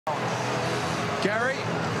Gary,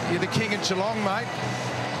 you're the king of Geelong, mate.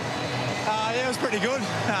 Yeah, it was pretty good.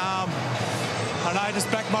 I know, I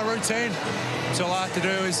just backed my routine. So all I have to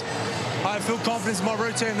do is I have full confidence in my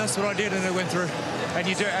routine. That's what I did, and it went through. And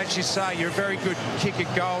you do, as you say, you're a very good kick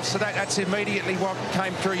at goal. So that's immediately what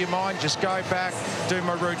came through your mind. Just go back, do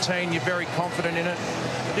my routine. You're very confident in it.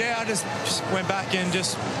 Yeah, I just went back and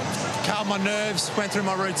just calmed my nerves, went through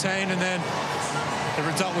my routine, and then the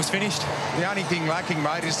result was finished. The only thing lacking,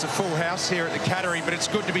 mate, is the full house here at the Cattery, but it's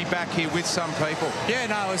good to be back here with some people. Yeah,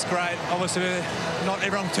 no, it was great. Obviously, not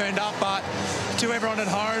everyone turned up, but to everyone at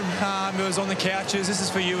home who was on the couches, this is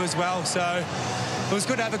for you as well. So it was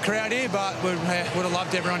good to have a crowd here, but would have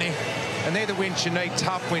loved everyone here. And they're the wins you need,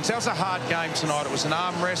 tough wins. That was a hard game tonight. It was an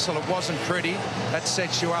arm wrestle. It wasn't pretty. That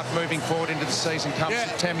sets you up moving forward into the season. Come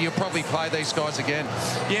September, you'll probably play these guys again.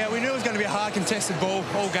 Yeah, we knew it was going to be a hard contested ball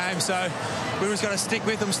all game, so we were just going to stick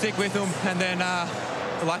with them, and then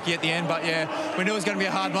lucky at the end. But yeah, we knew it was going to be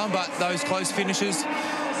a hard one, but those close finishes,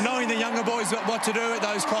 knowing the younger boys what to do at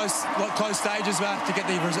those close stages to get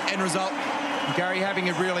the end result. Gary, having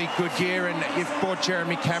a really good year, and you've brought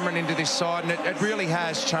Jeremy Cameron into this side, and it really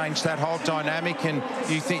has changed that whole dynamic. And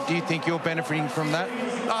do you think you're benefiting from that?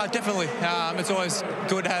 Definitely. It's always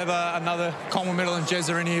good to have another Commonwealth medal and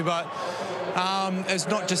Jezza in here, but it's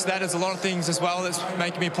not just that. There's a lot of things as well that's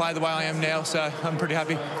making me play the way I am now, so I'm pretty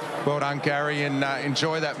happy. Well done, Gary, and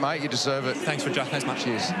enjoy that, mate. You deserve it. Thanks for joining. Thanks much.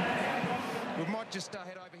 Cheers. We might just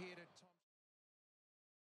head over here.